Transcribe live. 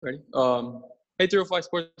Ready? Hey, 305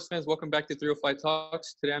 sports fans, welcome back to 305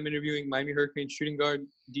 Talks. Today I'm interviewing Miami Hurricanes shooting guard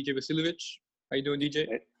DJ Vasiljevic. How you doing, DJ?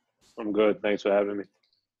 Hey, I'm good. Thanks for having me.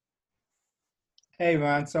 Hey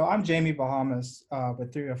man, so I'm Jamie Bahamas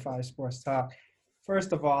with 305 Sports Talk.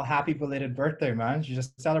 First of all, happy belated birthday, man. You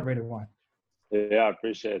just celebrated one. Yeah, I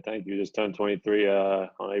appreciate it. Thank you. Just turned 23 on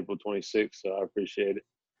April 26th, so I appreciate it.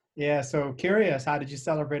 Yeah, so curious, how did you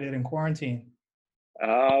celebrate it in quarantine?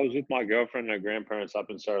 I was with my girlfriend and her grandparents up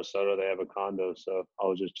in Sarasota. They have a condo, so I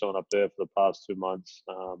was just chilling up there for the past 2 months.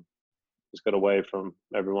 Just got away from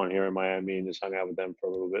everyone here in Miami and just hung out with them for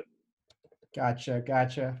a little bit.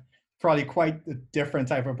 Gotcha. Probably quite a different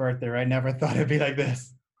type of birthday, right? Never thought it'd be like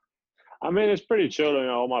this. I mean, it's pretty chilled.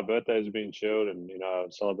 All my birthdays have been chilled and,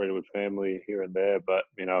 celebrated with family here and there, but,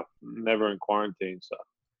 never in quarantine, so.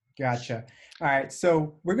 Gotcha. All right,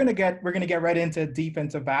 so we're gonna get right deep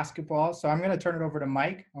into basketball. So I'm gonna turn it over to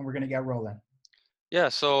Mike, and we're gonna get rolling. Yeah,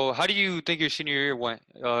 so how do you think your senior year went?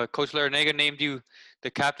 Coach Larinaga named you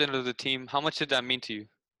the captain of the team. How much did that mean to you?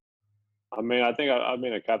 I mean, I think I've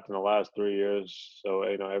been a captain the last 3 years. So,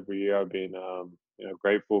 every year I've been,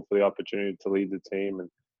 grateful for the opportunity to lead the team. And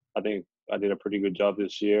I think I did a pretty good job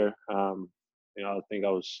this year. I think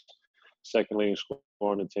I was second leading scorer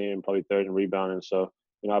on the team, probably third in rebounding. So,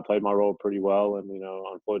 I played my role pretty well. And,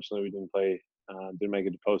 unfortunately, we didn't make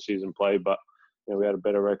it to postseason play. But, we had a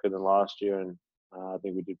better record than last year. And I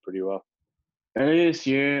think we did pretty well. Earlier this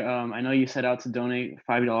year, I know you set out to donate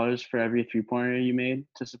 $5 for every three-pointer you made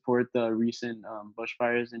to support the recent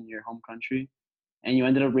bushfires in your home country, and you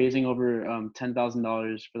ended up raising over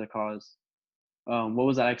 $10,000 for the cause. What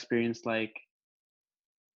was that experience like?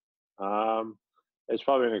 It's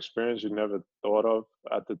probably an experience you never thought of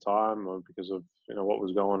at the time, or because of what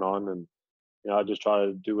was going on, and I just try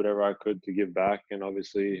to do whatever I could to give back. And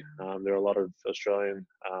obviously, there are a lot of Australian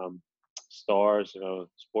stars,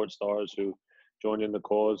 sports stars who joined in the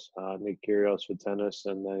cause. Nick Kyrgios for tennis,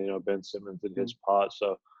 and then Ben Simmons did his part.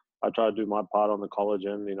 So I try to do my part on the college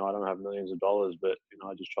end. I don't have millions of dollars, but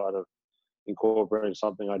I just try to incorporate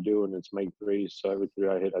something I do, and it's make threes. So every three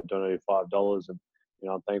I hit, I donated $5, and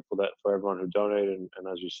I'm thankful that for everyone who donated. And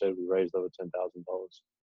as you said, we raised over $10,000.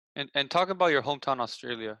 And talk about your hometown,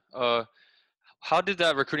 Australia. How did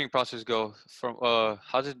that recruiting process go?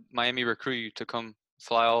 How did Miami recruit you to come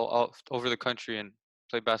fly all out over the country and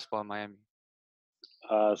play basketball in Miami?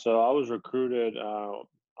 So I was recruited.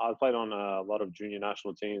 I played on a lot of junior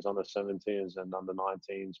national teams, under 17s and under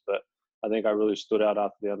 19s, but I think I really stood out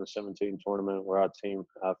after the under 17 tournament where our team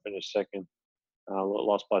finished second.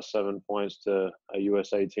 Lost by 7 points to a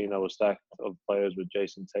USA team that was stacked of players with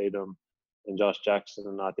Jason Tatum and Josh Jackson,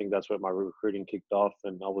 and I think that's where my recruiting kicked off,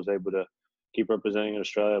 and I was able to keep representing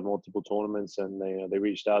Australia at multiple tournaments, and they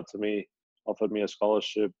reached out to me, offered me a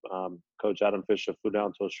scholarship. Coach Adam Fisher flew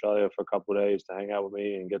down to Australia for a couple of days to hang out with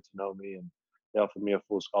me and get to know me, and they offered me a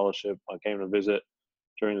full scholarship. I came to visit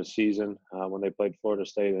during the season when they played Florida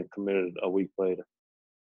State and committed a week later.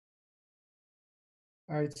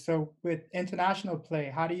 All right, so with international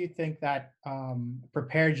play, how do you think that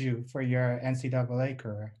prepared you for your NCAA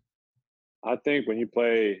career? I think when you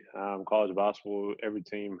play college basketball, every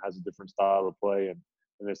team has a different style of play,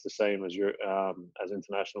 and it's the same as as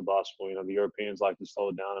international basketball. The Europeans like to slow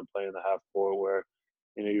it down and play in the half court, where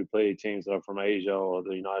you play teams that are from Asia or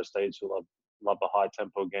the United States who love a high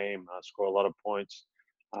tempo game, score a lot of points.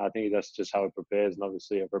 I think that's just how it prepares. And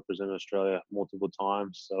obviously, I've represented Australia multiple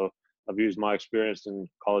times, so I've used my experience in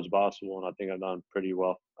college basketball, and I think I've done pretty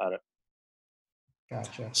well at it.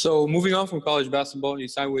 Gotcha. So moving on from college basketball, you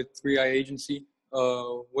signed with 3i Agency.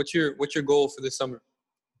 What's your goal for this summer?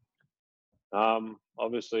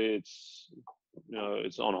 Obviously, it's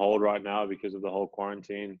on hold right now because of the whole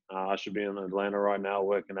quarantine. I should be in Atlanta right now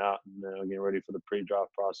working out and getting ready for the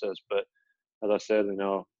pre-draft process. But as I said,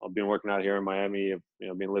 I've been working out here in Miami.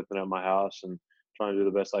 I've been lifting at my house and trying to do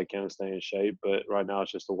the best I can to stay in shape. But right now,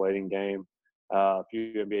 it's just a waiting game. A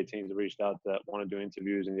few NBA teams have reached out that want to do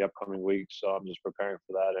interviews in the upcoming weeks, so I'm just preparing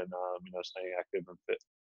for that and staying active and fit.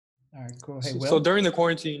 All right, cool. Hey, Will? So during the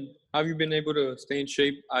quarantine, have you been able to stay in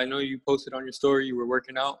shape? I know you posted on your story you were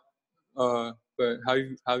working out, but how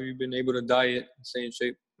have you been able to diet and stay in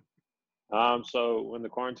shape? So when the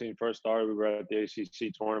quarantine first started, we were at the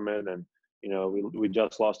ACC tournament, and we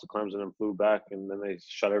just lost to Clemson and flew back, and then they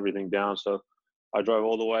shut everything down. So I drove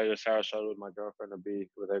all the way to Sarasota with my girlfriend to be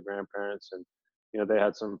with her grandparents, and they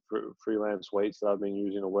had some freelance weights that I've been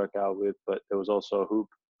using to work out with, but there was also a hoop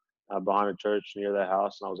behind a church near their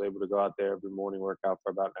house, and I was able to go out there every morning, work out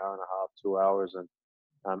for about an hour and a half, 2 hours,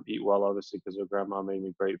 and eat well, obviously, because her grandma made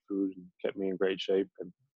me great food and kept me in great shape.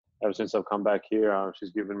 And ever since I've come back here,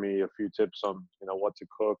 she's given me a few tips on what to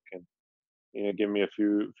cook and give me a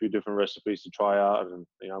few different recipes to try out. And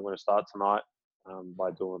I'm going to start tonight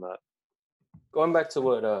by doing that. Going back to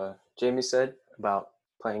what Jamie said about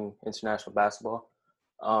playing international basketball,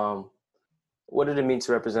 what did it mean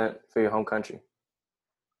to represent for your home country?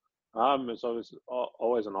 It's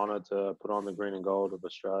always an honor to put on the green and gold of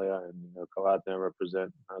Australia and go out there and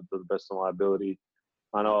represent to the best of my ability.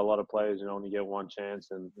 I know a lot of players only get one chance,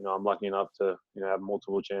 and I'm lucky enough to have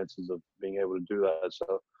multiple chances of being able to do that.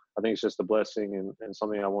 So I think it's just a blessing and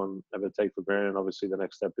something I won't ever take for granted. Obviously, the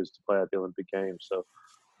next step is to play at the Olympic Games. So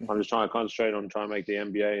I'm just trying to concentrate on trying to make the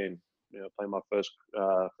NBA and play my first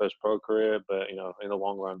pro career, but in the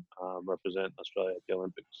long run, represent Australia at the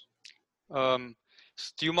Olympics.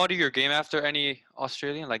 Do you model your game after any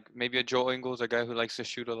Australian, like maybe a Joe Ingles, a guy who likes to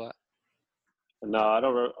shoot a lot? No, I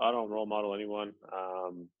don't role model anyone.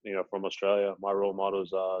 From Australia, my role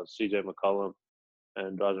models are CJ McCollum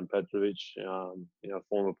and Drazen Petrovic.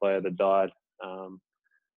 Former player that died. So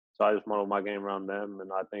I just model my game around them,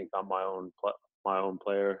 and I think I'm my own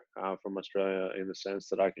player from Australia in the sense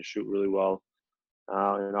that I can shoot really well.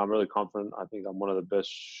 I'm really confident. I think I'm one of the best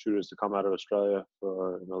shooters to come out of Australia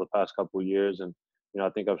for the past couple of years, and I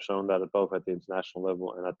think I've shown that both at the international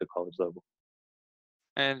level and at the college level.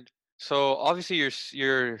 And so obviously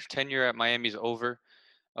your tenure at Miami is over.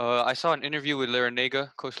 I saw an interview with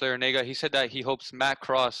Larrañaga, Coach Larrañaga. He said that he hopes Matt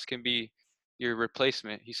Cross can be your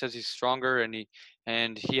replacement. He says he's stronger and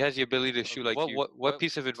he has the ability to shoot like you. What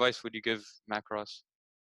piece of advice would you give Matt Cross?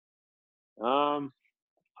 I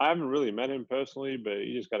haven't really met him personally, but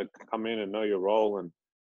you just got to come in and know your role, and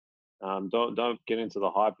don't get into the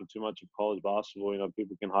hype of too much of college basketball.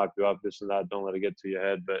 People can hype you up, this and that. Don't let it get to your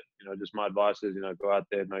head. But just my advice is, go out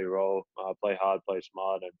there, know your role, play hard, play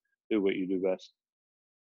smart, and do what you do best.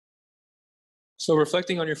 So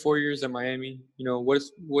reflecting on your 4 years at Miami,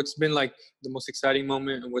 what's been like the most exciting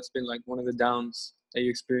moment, and what's been like one of the downs that you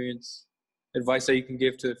experienced? Advice that you can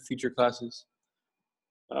give to future classes?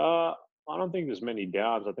 I don't think there's many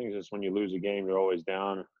downs. I think it's just when you lose a game, you're always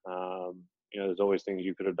down. There's always things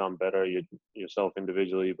you could have done better yourself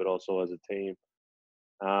individually, but also as a team.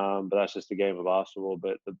 But that's just the game of basketball.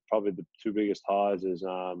 But probably the two biggest highs is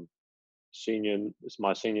it's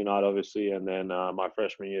my senior night, obviously, and then my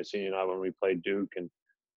freshman year, senior night, when we played Duke, and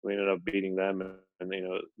we ended up beating them, and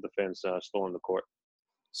the fans stormed the court.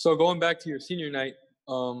 So going back to your senior night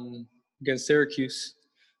against Syracuse,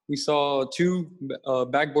 we saw two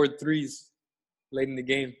backboard threes late in the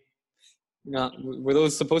game. Were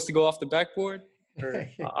those supposed to go off the backboard? Or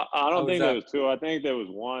I don't think there was two. I think there was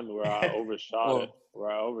one where I overshot it. Where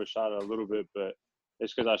I overshot it a little bit, but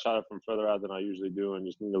it's because I shot it from further out than I usually do and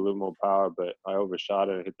just need a little more power. But I overshot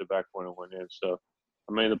it and hit the backboard and went in. So,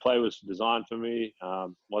 the play was designed for me.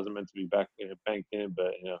 Wasn't meant to be banked in,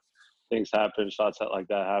 but things happen. Shots like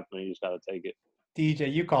that happen. You just got to take it.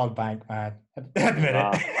 DJ, you called bank, man. Admit it.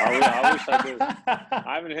 I wish I did.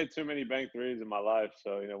 I haven't hit too many bank threes in my life,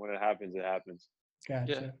 so when it happens, it happens.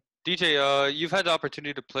 Gotcha. Yeah. DJ, you've had the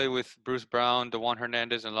opportunity to play with Bruce Brown, DeJuan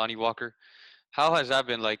Hernandez, and Lonnie Walker. How has that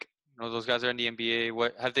been? Like, those guys are in the NBA.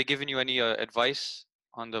 What have they given you any advice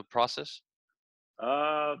on the process?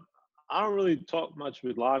 I don't really talk much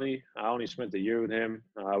with Lonnie. I only spent a year with him.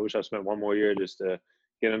 I wish I spent one more year just to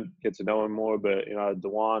get to know him more. But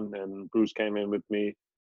DeJuan and Bruce came in with me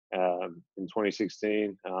in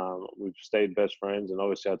 2016. We've stayed best friends, and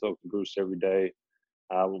obviously I talk to Bruce every day.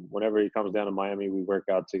 Whenever he comes down to Miami, we work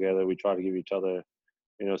out together. We try to give each other,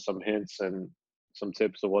 some hints and some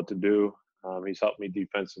tips of what to do. He's helped me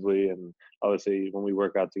defensively, and obviously when we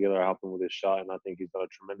work out together, I help him with his shot, and I think he's done a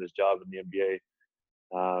tremendous job in the NBA.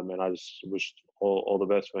 And I just wish all the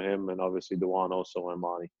best for him, and obviously DeJuan also and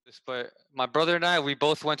Monty. But my brother and I, we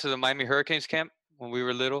both went to the Miami Hurricanes camp when we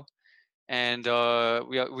were little, and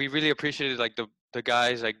we really appreciated like the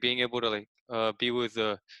guys like being able to like be with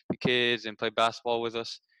the kids and play basketball with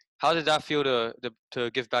us. How did that feel to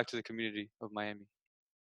give back to the community of Miami?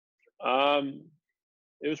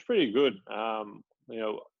 It was pretty good.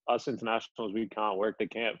 Us internationals, we can't work the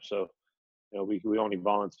camp, so we only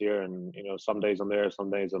volunteer, and some days I'm there,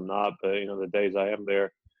 some days I'm not. But the days I am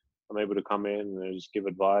there, I'm able to come in and just give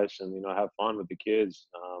advice and have fun with the kids.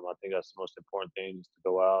 I think that's the most important thing, is to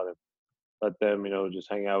go out and let them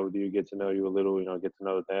just hang out with you, get to know you a little, get to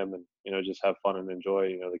know them, and just have fun and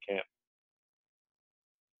enjoy the camp.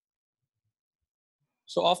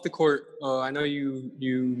 So off the court, I know you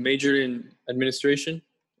majored in administration,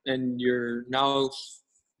 and you're now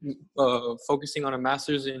focusing on a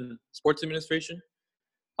master's in sports administration.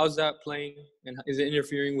 How's that playing, and is it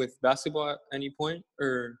interfering with basketball at any point,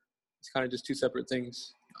 or it's kind of just two separate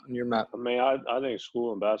things? on your map? I mean, I think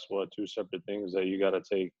school and basketball are two separate things that you got to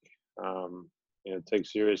take, take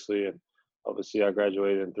seriously. And obviously, I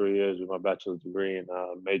graduated in 3 years with my bachelor's degree and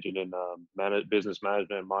majored in business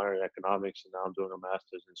management, minor in economics, and now I'm doing a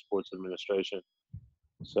master's in sports administration.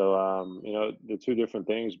 So, the two different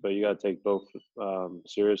things, but you got to take both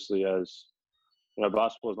seriously. As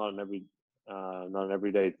basketball is not an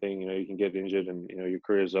everyday thing. You can get injured and your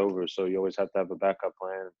career is over. So you always have to have a backup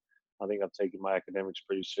plan. I think I've taken my academics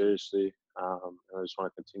pretty seriously, and I just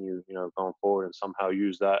want to continue, going forward and somehow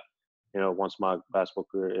use that, once my basketball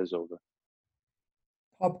career is over.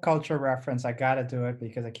 Pop culture reference. I gotta do it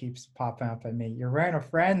because it keeps popping up at me. You're wearing a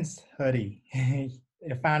Friends hoodie.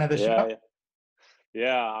 A fan of the show?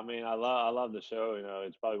 Yeah. I mean, I love the show.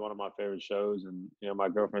 It's probably one of my favorite shows, and my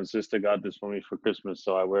girlfriend's sister got this for me for Christmas,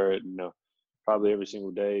 so I wear it. Probably every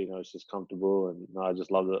single day. It's just comfortable, and I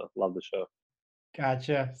just love the show.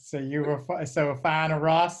 Gotcha. So you were a fan of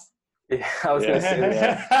Ross? Yeah, I was gonna say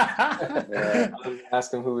that. Yeah. I was gonna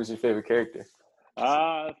ask him who was your favorite character.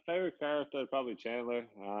 Favorite character probably Chandler.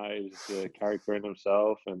 He's a character in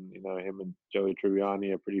himself, and him and Joey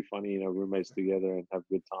Tribbiani are pretty funny. Roommates together and have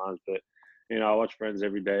good times. But I watch Friends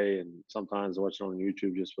every day, and sometimes I watch it on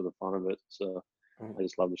YouTube just for the fun of it. So I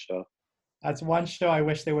just love the show. That's one show I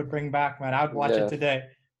wish they would bring back, man. I would watch it today.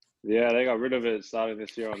 Yeah, they got rid of it starting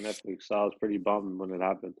this year on Netflix. So I was pretty bummed when it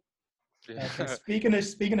happened. Okay.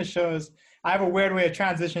 Speaking of shows, I have a weird way of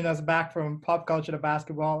transitioning us back from pop culture to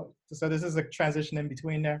basketball. So this is a transition in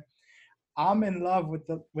between there. I'm in love with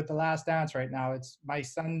the Last Dance right now. It's my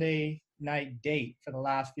Sunday night date for the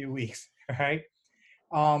last few weeks, right?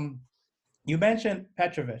 You mentioned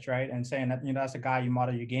Petrovic, right? And saying that that's a guy you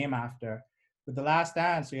model your game after. With the Last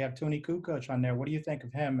Dance, you have Tony Kukoc on there. What do you think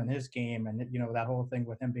of him and his game, and that whole thing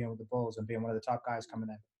with him being with the Bulls and being one of the top guys coming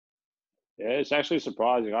in? Yeah, it's actually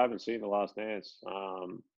surprising. I haven't seen The Last Dance.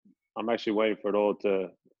 I'm actually waiting for it all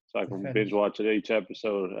so I can binge watch it each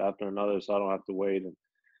episode after another, so I don't have to wait.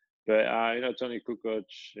 But Tony Kukoc,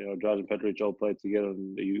 Dražen Petrovic all played together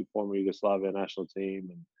in the former Yugoslavia national team,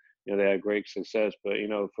 and they had great success. But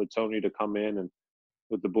for Tony to come in and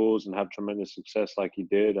with the Bulls and have tremendous success like he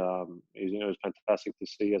did, it's fantastic to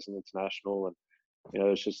see as an international. And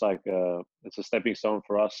it's just like it's a stepping stone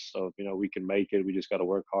for us. So we can make it. We just got to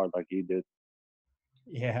work hard like he did.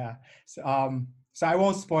 Yeah. So I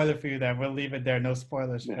won't spoil it for you. Then we'll leave it there. No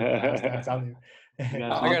spoilers. For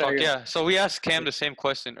Yeah. So we asked Cam the same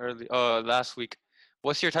question last week.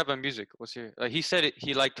 What's your type of music? He said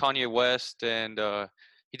he liked Kanye West, and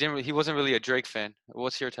he wasn't really a Drake fan.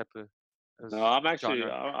 What's your type of? No, I'm actually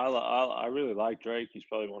I really like Drake. He's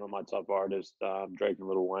probably one of my top artists. Drake and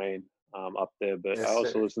Lil Wayne up there. But I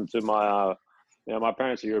also listen to my my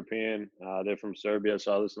parents are European. They're from Serbia,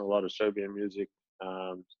 so I listen to a lot of Serbian music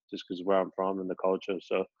just because of where I'm from and the culture.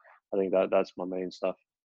 So I think that's my main stuff.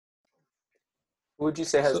 Who would you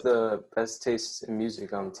say has the best taste in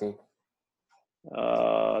music on the team?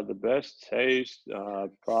 The best taste,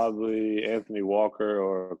 probably Anthony Walker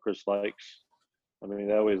or Chris Lakes. I mean,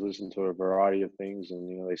 they always listen to a variety of things,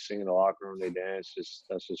 and they sing in the locker room, they dance.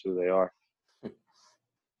 That's just who they are.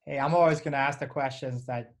 Hey, I'm always going to ask the questions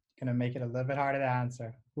that going to make it a little bit harder to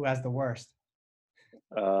answer. Who has the worst?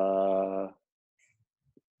 I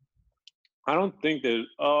don't think that.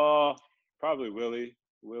 Probably Willie.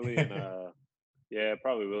 Willie and yeah,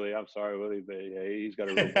 probably Willie. I'm sorry, Willie, but yeah, he's got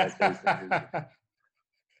a real bad taste.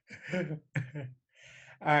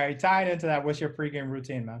 All right, tying into that, what's your pregame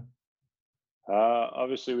routine, man?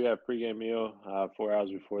 Obviously, we have pregame meal 4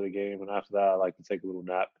 hours before the game, and after that, I like to take a little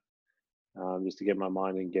nap just to get my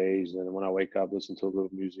mind engaged. And when I wake up, listen to a little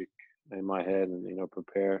music in my head and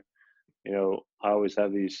prepare. I always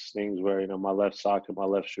have these things where my left sock and my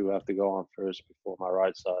left shoe have to go on first before my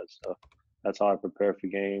right side. So that's how I prepare for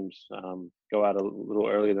games. Go out a little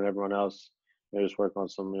earlier than everyone else. Just work on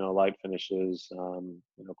some light finishes,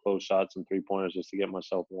 close shots and 3-pointers just to get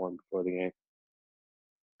myself warm before the game.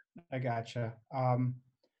 I gotcha.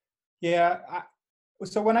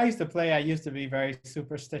 So when I used to play, I used to be very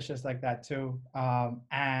superstitious like that too.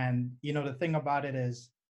 And the thing about it is,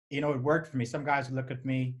 it worked for me. Some guys would look at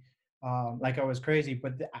me like I was crazy,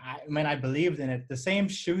 but I believed in it. The same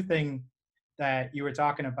shoe thing that you were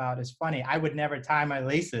talking about is funny. I would never tie my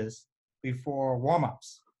laces before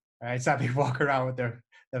warm-ups. Right? So I'd be walking around with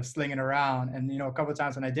them slinging around. And, a couple of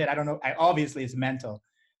times when I did, I don't know, obviously it's mental.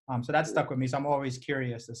 So that stuck with me. So I'm always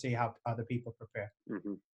curious to see how other people prepare.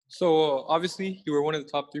 Mm-hmm. So obviously you were one of the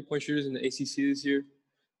top 3-point shooters in the ACC this year.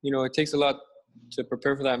 It takes a lot to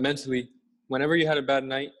prepare for that mentally. Whenever you had a bad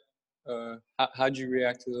night, how'd you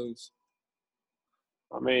react to those?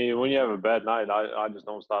 I mean, when you have a bad night, I just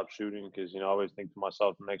don't stop shooting because, I always think to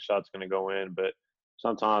myself, the next shot's going to go in. But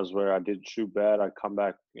sometimes where I did shoot bad, I come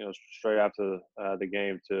back, straight after the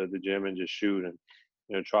game to the gym and just shoot and,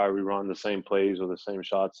 try to rerun the same plays or the same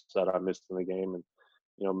shots that I missed in the game and,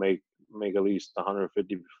 make at least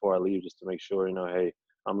 150 before I leave just to make sure, hey,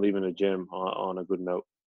 I'm leaving the gym on a good note.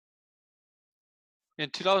 In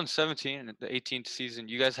 2017, the 18th season,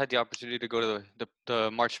 you guys had the opportunity to go to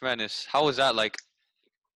the March Madness. How was that like?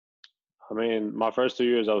 I mean, my first 2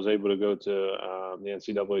 years, I was able to go to the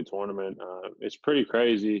NCAA tournament. It's pretty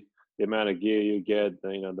crazy the amount of gear you get, the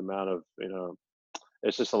amount of,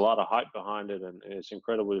 it's just a lot of hype behind it, and it's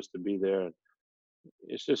incredible just to be there. And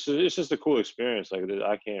it's just a cool experience. Like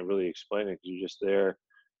I can't really explain it because you're just there.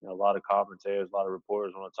 A lot of commentators, a lot of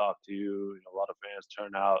reporters want to talk to you. A lot of fans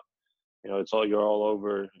turn out. You're all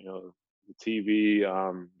over. The TV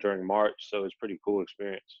during March, so it's pretty cool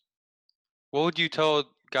experience. What would you tell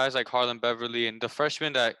guys like Harlan Beverly and the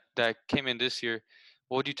freshmen that came in this year?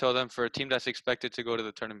 What would you tell them for a team that's expected to go to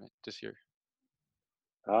the tournament this year?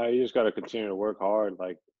 You just got to continue to work hard.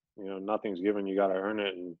 Like, nothing's given. You got to earn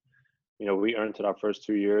it. And, we earned it our first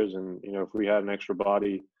 2 years. And, if we had an extra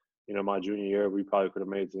body, my junior year, we probably could have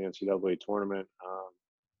made it to the NCAA tournament.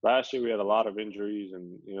 Last year, we had a lot of injuries.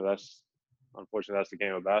 And, unfortunately, that's the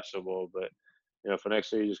game of basketball. But, for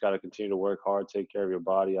next year, you just got to continue to work hard, take care of your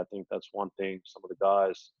body. I think that's one thing some of the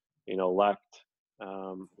guys, lacked,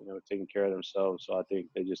 taking care of themselves. So I think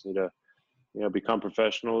they just need to, become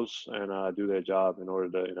professionals and do their job in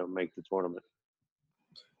order to, make the tournament.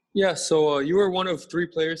 Yeah, so you were one of 3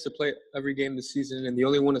 players to play every game this season and the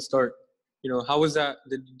only one to start. How was that?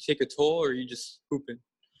 Did you take a toll or are you just hooping?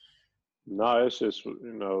 No, it's just,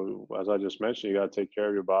 as I just mentioned, you got to take care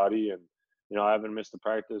of your body. And, I haven't missed a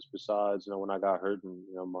practice besides, when I got hurt and,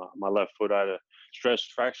 my left foot, I had a stress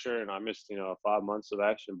fracture and I missed, 5 months of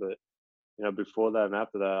action. But, before that and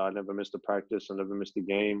after that, I never missed a practice. I never missed a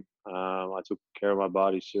game. I took care of my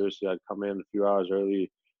body seriously. I'd come in a few hours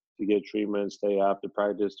early to get treatment, stay after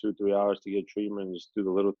practice 2-3 hours to get treatment, and just do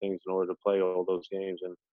the little things in order to play all those games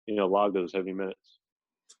and, log those heavy minutes.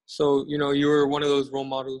 So, you were one of those role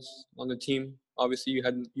models on the team. Obviously,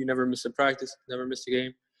 you never missed a practice, never missed a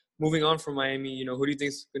game. Moving on from Miami, who do you think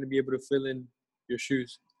is going to be able to fill in your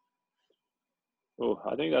shoes? Well,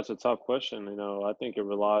 I think that's a tough question. I think it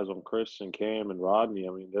relies on Chris and Cam and Rodney.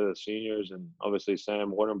 I mean, they're the seniors, and obviously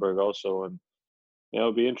Sam Wardenberg also. And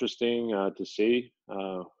it'll be interesting to see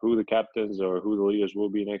who the captains or who the leaders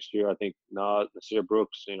will be next year. I think Nasir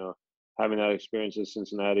Brooks, having that experience in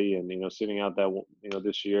Cincinnati and sitting out that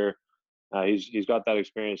this year, he's got that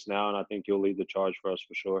experience now, and I think he'll lead the charge for us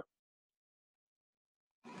for sure.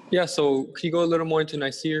 Yeah, so can you go a little more into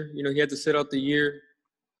Nasir? He had to sit out the year.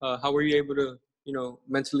 How were you able to,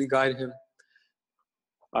 mentally guide him?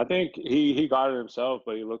 I think he guided himself,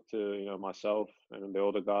 but he looked to, myself and the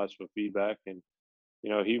older guys for feedback. And,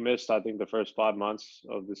 he missed, I think, the first 5 months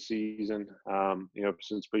of the season,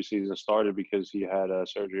 since preseason started because he had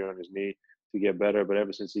surgery on his knee to get better. But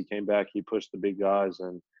ever since he came back, he pushed the big guys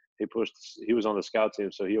and he was on the scout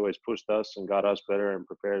team. So he always pushed us and got us better and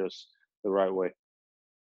prepared us the right way.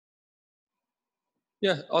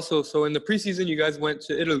 Yeah, also, so in the preseason, you guys went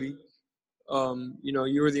to Italy.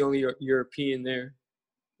 You were the only European there.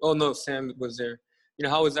 Oh, no, Sam was there.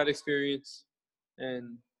 How was that experience?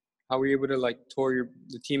 And how were you able to, tour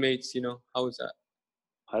the teammates? How was that?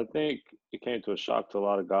 I think it came to a shock to a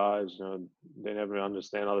lot of guys. They never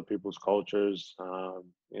understand other people's cultures.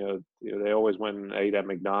 They always went and ate at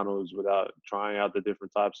McDonald's without trying out the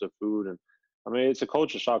different types of food. And, I mean, it's a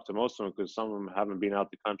culture shock to most of them because some of them haven't been out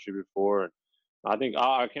the country before. And I think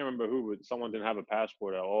I can't remember who, but someone didn't have a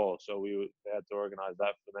passport at all, so they had to organize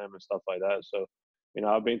that for them and stuff like that. So,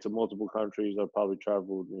 I've been to multiple countries. I've probably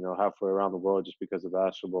traveled, halfway around the world just because of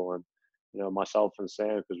basketball. And myself and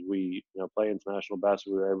Sam, because we play international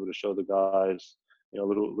basketball, we were able to show the guys, a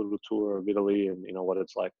little tour of Italy and what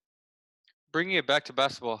it's like. Bringing it back to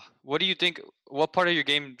basketball, what do you think? What part of your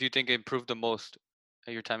game do you think improved the most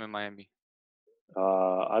at your time in Miami?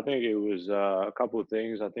 I think it was a couple of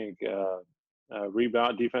things. I think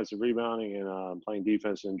defensive rebounding, and playing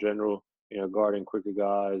defense in general. Guarding quicker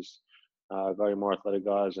guys, guarding more athletic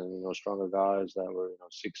guys, and stronger guys that were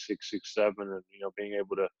 6'6", 6'7", and being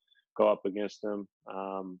able to go up against them.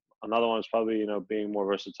 Another one is probably being more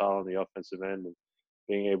versatile on the offensive end and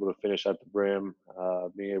being able to finish at the brim,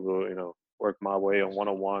 being able to work my way on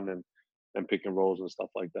one-on-one and pick and rolls and stuff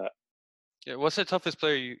like that. Yeah, what's the toughest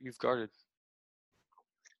player you've guarded?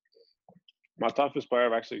 My toughest player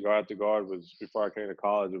I've actually got to guard was before I came to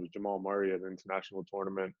college. It was Jamal Murray at an international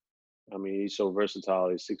tournament. I mean, he's so versatile.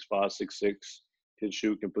 He's 6'5", 6'6". can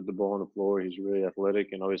shoot, can put the ball on the floor. He's really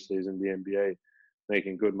athletic, and obviously he's in the NBA,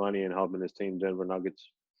 making good money and helping his team, Denver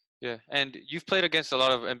Nuggets. Yeah, and you've played against a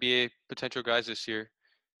lot of NBA potential guys this year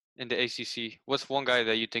in the ACC. What's one guy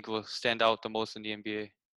that you think will stand out the most in the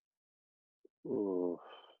NBA? Ooh,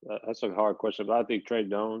 that's a hard question, but I think Trey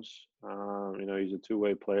Jones. He's a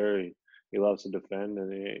two-way player. He loves to defend,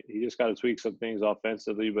 and he just got to tweak some things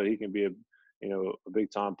offensively. But he can be a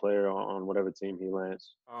big-time player on whatever team he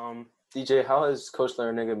lands. DJ, how has Coach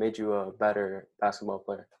Larinaga made you a better basketball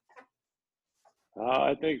player?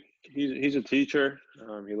 I think he's a teacher.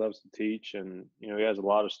 He loves to teach, and he has a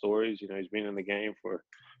lot of stories. He's been in the game for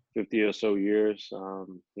 50 or so years.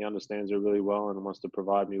 He understands it really well and wants to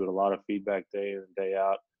provide me with a lot of feedback day in and day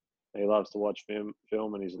out. And he loves to watch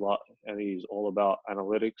film, and he's all about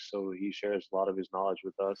analytics. So he shares a lot of his knowledge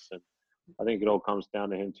with us, and I think it all comes down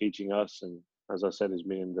to him teaching us. And as I said, he's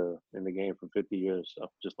been in the game for 50 years, so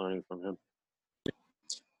just learning from him.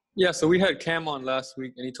 Yeah, so we had Cam on last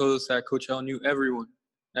week, and he told us that Coach L knew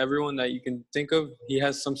everyone that you can think of. He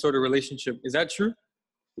has some sort of relationship. Is that true?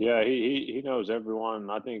 Yeah, he knows everyone.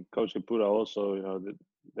 I think Coach Caputo also,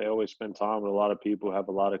 they always spend time with a lot of people, have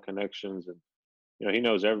a lot of connections, and he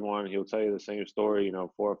knows everyone. He'll tell you the same story, 4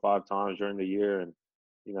 or 5 times during the year, and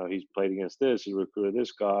he's played against this, he recruited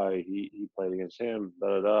this guy, he played against him,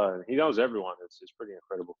 and he knows everyone. It's pretty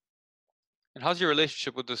incredible. And how's your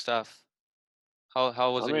relationship with the staff?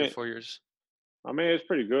 How was it your 4 years? It's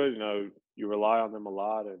pretty good. You rely on them a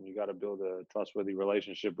lot, and you got to build a trustworthy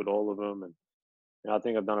relationship with all of them. And I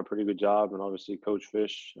think I've done a pretty good job. And obviously, Coach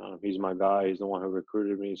Fish, he's my guy. He's the one who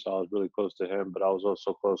recruited me, so I was really close to him. But I was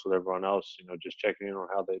also close with everyone else. Just checking in on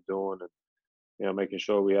how they're doing, and making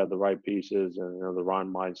sure we had the right pieces and the right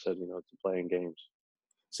mindset, to play in games.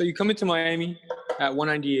 So you come into Miami at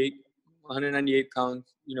 198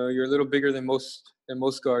 pounds. You're a little bigger than most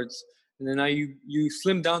guards. And then now you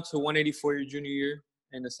slim down to 184 your junior year,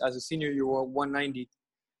 and as a senior you were 190.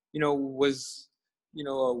 Was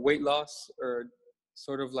a weight loss or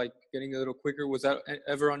sort of like getting a little quicker? Was that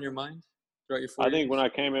ever on your mind throughout your 4 years? I think when I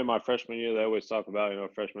came in my freshman year, they always talk about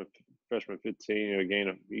freshman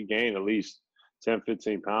 15, you gain at least 10,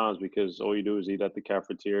 15 pounds because all you do is eat at the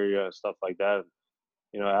cafeteria and stuff like that.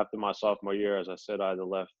 After my sophomore year, as I said, I had the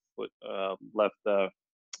left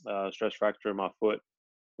stress fracture in my foot.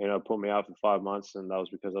 Put me out for 5 months, and that was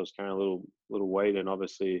because I was carrying a little weight. And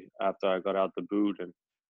obviously, after I got out the boot and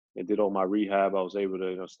did all my rehab, I was able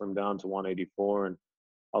to slim down to 184, and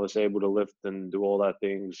I was able to lift and do all that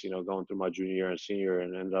things. Going through my junior year and senior,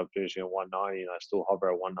 and ended up finishing at 190, and I still hover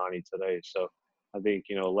at 190 today. So I think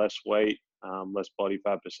less weight, less body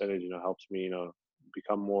fat percentage, helps me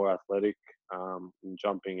become more athletic, in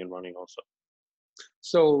jumping and running also.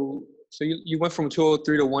 So you went from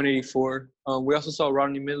 203 to 184. We also saw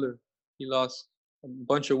Rodney Miller. He lost a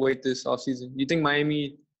bunch of weight this offseason. Do you think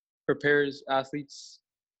Miami prepares athletes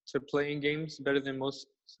to play in games better than most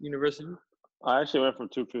universities? I actually went from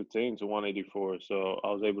 215 to 184, so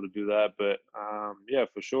I was able to do that. But yeah,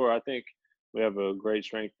 for sure, I think we have a great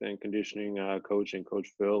strength and conditioning coach and Coach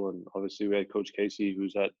Phil, and obviously we had Coach Casey,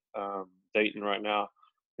 who's at Dayton right now.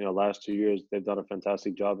 Last 2 years they've done a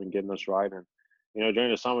fantastic job in getting us right. And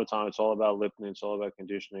during the summertime, it's all about lifting, it's all about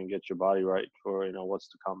conditioning, get your body right for what's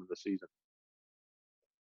to come in the season.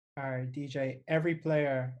 All right, DJ, every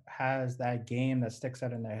player has that game that sticks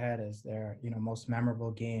out in their head as their, most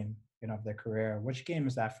memorable game, of their career. Which game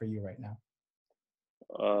is that for you right now?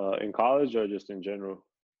 In college or just in general?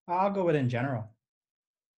 I'll go with in general.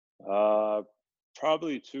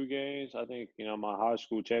 Probably 2 games. I think, my high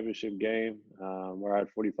school championship game, where I had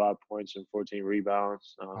 45 points and 14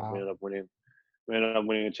 rebounds. Wow. We ended up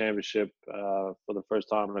winning a championship for the first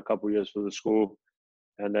time in a couple of years for the school.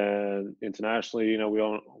 And then internationally,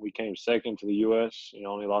 we came second to the U.S.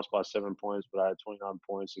 Only lost by 7 points, but I had 29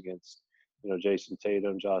 points against, Jason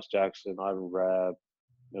Tatum, Josh Jackson, Ivan Rabb,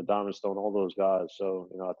 Diamond Stone, all those guys. So,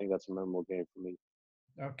 I think that's a memorable game for me.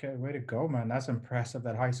 Okay, way to go, man. That's impressive,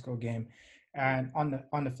 that high school game. And on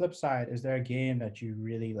the flip side, is there a game that you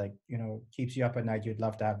really like, keeps you up at night? You'd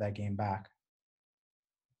love to have that game back?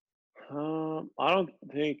 I don't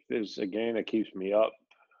think there's a game that keeps me up.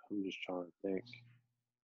 I'm just trying to think.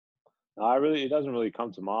 It doesn't really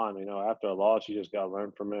come to mind. After a loss, you just got to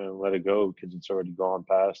learn from it and let it go because it's already gone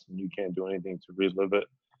past and you can't do anything to relive it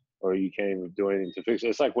or you can't even do anything to fix it.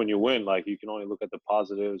 It's like when you win, like you can only look at the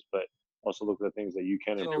positives, but also look at the things that you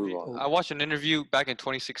can improve on. I watched an interview back in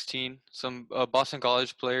 2016, some Boston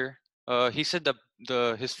College player. He said that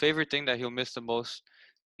his favorite thing that he'll miss the most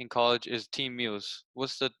in college is team meals.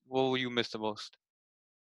 What will you miss the most?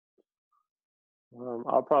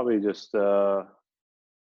 I'll probably just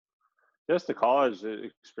just the college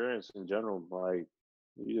experience in general. Like,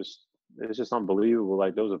 it's just unbelievable.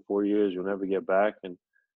 Like, those are 4 years you'll never get back, and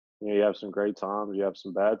you have some great times, you have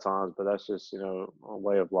some bad times, but that's just a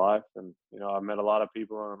way of life. And I met a lot of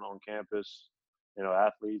people on campus,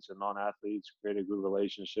 athletes and non-athletes, created good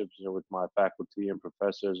relationships, with my faculty and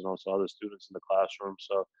professors, and also other students in the classroom.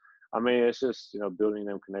 So, I mean, it's just building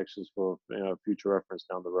them connections for future reference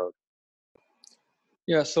down the road.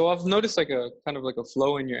 Yeah, so I've noticed like a kind of like a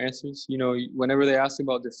flow in your answers. Whenever they ask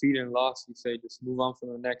about defeat and loss, you say just move on for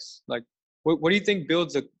the next. Like, what do you think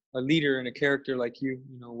builds a leader and a character like you?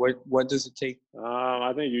 What does it take?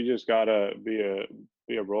 I think you just gotta be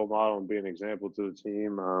a role model and be an example to the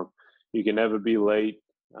team. You can never be late.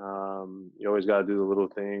 You always gotta do the little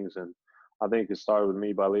things, and I think it started with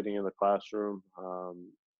me by leading in the classroom.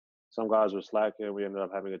 Some guys were slacking. We ended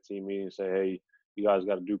up having a team meeting and say, hey, you guys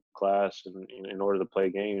got to do class in order to play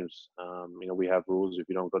games. We have rules. If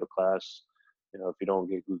you don't go to class, if you don't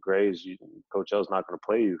get good grades, Coach L's not going to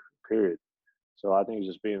play you, period. So I think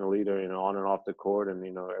just being a leader, on and off the court, and,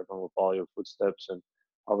 everyone will follow your footsteps. And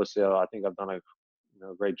obviously, I think I've done a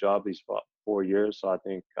great job these 4 years. So I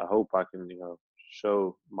hope I can,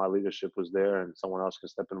 show my leadership was there and someone else can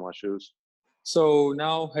step in my shoes. So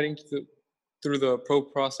now heading through the pro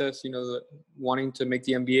process, wanting to make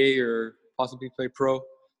the NBA or possibly play pro,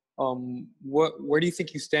 where do you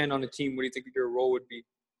think you stand on the team? What do you think your role would be?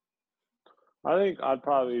 I think I'd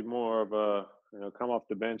probably be more of a come off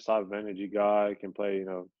the bench type of energy guy. I can play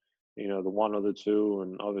the one or the two,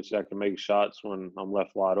 and obviously I can make shots when I'm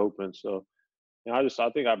left wide open. So I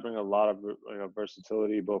think I bring a lot of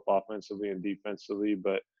versatility both offensively and defensively.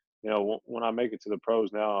 But when I make it to the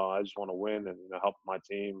pros now, I just want to win and help my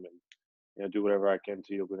team and do whatever I can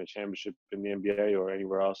to win a championship in the NBA or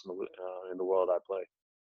anywhere else in the world I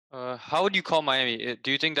play. How would you call Miami?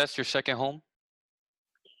 Do you think that's your second home?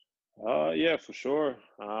 Yeah, for sure.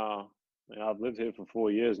 I've lived here for 4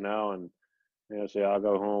 years now, and so I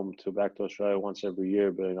go home back to Australia once every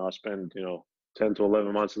year. But I spend 10 to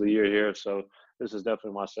 11 months of the year here, so this is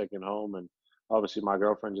definitely my second home. And obviously, my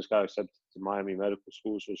girlfriend just got accepted to Miami Medical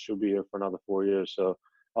School, so she'll be here for another 4 years. So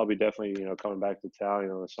I'll be definitely coming back to town, in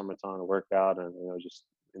the summertime to work out and just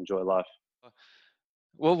enjoy life.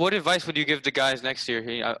 Well, what advice would you give the guys next year?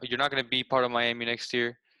 You're not going to be part of Miami next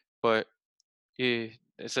year, but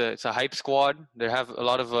it's a hype squad. They have a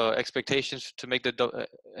lot of expectations to make the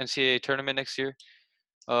NCAA tournament next year.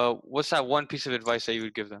 What's that one piece of advice that you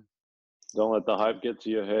would give them? Don't let the hype get to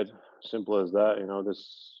your head. Simple as that.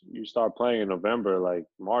 You start playing in November. Like,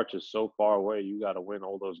 March is so far away. You got to win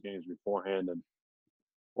all those games beforehand. And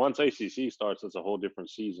once ACC starts, it's a whole different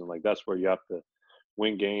season. Like, that's where you have to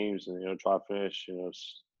win games and try to finish.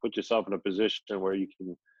 Put yourself in a position where you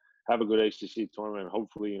can have a good ACC tournament. And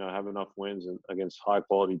hopefully, have enough wins against high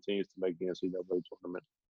quality teams to make the NCAA tournament.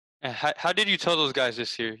 And how did you tell those guys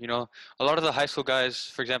this year? A lot of the high school guys,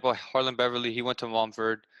 for example, Harlan Beverly, he went to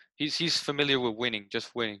Montverde. He's familiar with winning,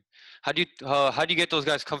 just winning. How do you get those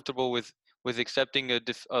guys comfortable with accepting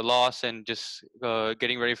a loss and just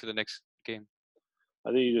getting ready for the next game? I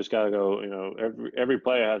think you just got to go. Every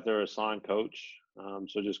player has their assigned coach.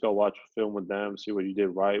 So just go watch film with them, see what you did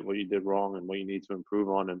right, what you did wrong, and what you need to improve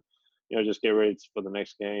on, and just get ready for the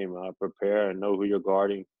next game. Prepare and know who you're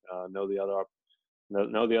guarding. Know the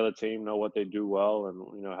other team, know what they do well,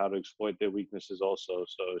 and how to exploit their weaknesses also.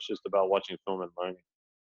 So it's just about watching film and learning.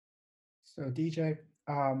 So DJ,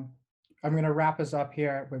 I'm going to wrap us up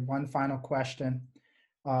here with one final question.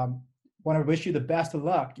 Want to wish you the best of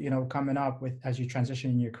luck, coming up as you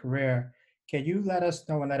transition in your career. Can you let us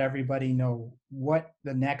know and let everybody know what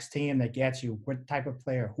the next team that gets you, what type of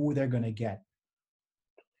player, who they're going to get?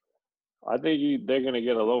 I think they're going to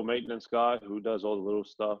get a low maintenance guy who does all the little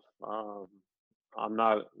stuff. You're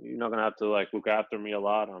not going to have to look after me a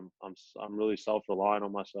lot. I'm really self-reliant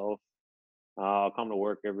on myself. I'll come to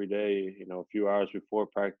work every day, a few hours before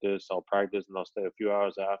practice. I'll practice and I'll stay a few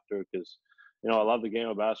hours after because, I love the game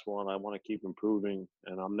of basketball and I want to keep improving.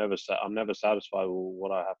 And I'm never satisfied with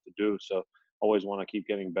what I have to do. So always want to keep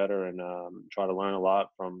getting better and try to learn a lot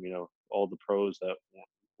from, all the pros that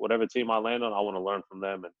whatever team I land on, I want to learn from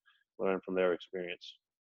them and learn from their experience.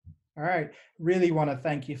 All right. Really want to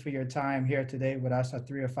thank you for your time here today with us at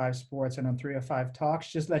 305 Sports and on 305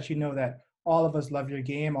 Talks. Just let you know that all of us love your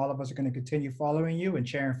game. All of us are going to continue following you and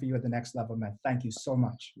cheering for you at the next level, man. Thank you so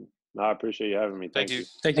much. No, I appreciate you having me. Thank you.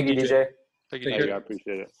 Thank you, DJ. Thank you. I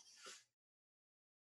appreciate it.